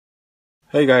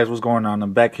Hey guys, what's going on?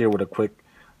 I'm back here with a quick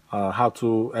how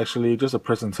to actually just a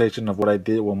presentation of what I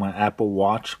did with my Apple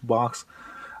Watch box.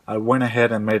 I went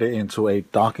ahead and made it into a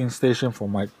docking station for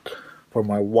my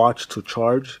watch to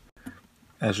charge.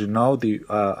 As you know, the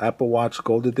Apple Watch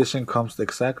Gold Edition comes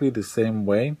exactly the same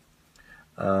way.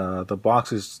 The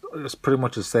box is pretty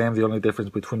much the same. The only difference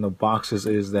between the boxes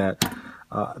is that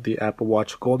the Apple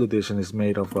Watch Gold Edition is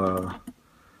made of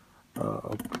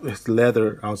it's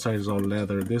leather. Outside is all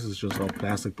leather. This is just all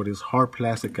plastic, but it's hard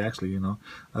plastic actually,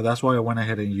 that's why I went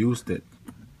ahead and used it.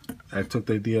 I took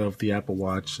the idea of the Apple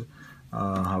Watch,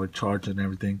 how it charged and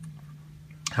everything,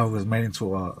 how it was made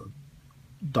into a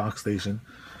dock station.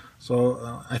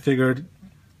 So I figured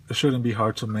it shouldn't be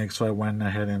hard to make, so I went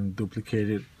ahead and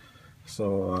duplicated.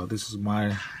 So this is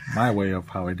my way of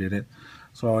how I did it.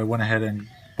 So I went ahead and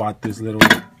bought these little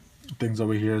things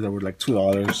over here that were like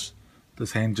 $2.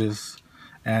 This hinges,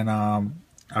 and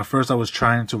at first I was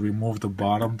trying to remove the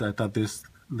bottom. I thought this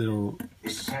little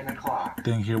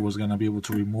thing here was gonna be able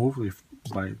to remove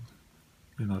by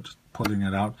just pulling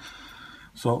it out.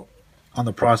 So on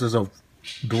the process of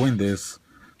doing this,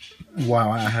 while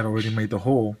I had already made the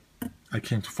hole, I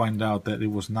came to find out that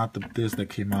it was not this that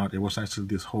came out. It was actually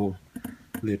this whole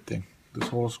lip thing, this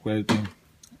whole square thing.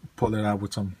 Pull it out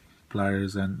with some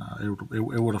pliers, and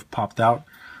it would have popped out.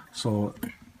 So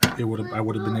I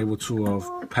would have been able to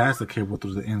have passed the cable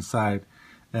through the inside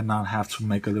and not have to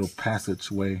make a little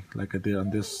passageway like I did on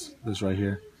this right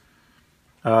here.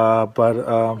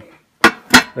 But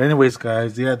anyways,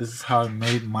 guys, yeah, this is how I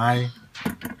made my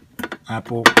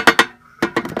Apple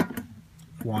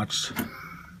Watch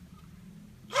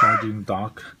charging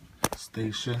dock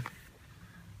station.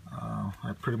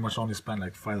 I pretty much only spent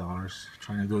like $5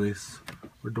 trying to do this.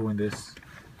 We're doing this,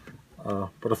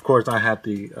 but of course I had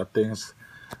the things.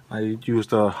 I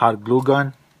used a hot glue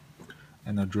gun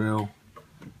and a drill,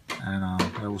 and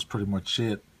that was pretty much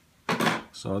it.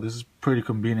 So this is pretty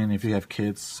convenient if you have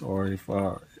kids, or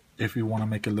if you want to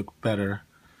make it look better.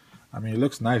 I mean, it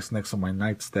looks nice next to my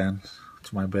nightstand,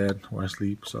 to my bed where I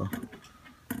sleep. So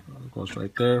it goes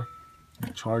right there.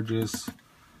 It charges.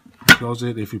 You close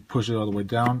it. If you push it all the way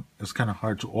down, it's kind of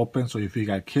hard to open. So if you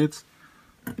got kids,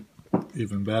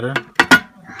 even better.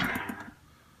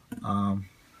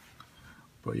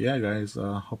 But yeah, guys,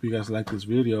 hope you guys like this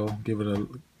video. Give it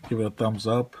a thumbs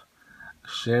up,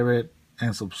 share it,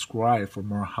 and subscribe for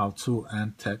more how-to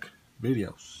and tech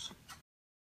videos.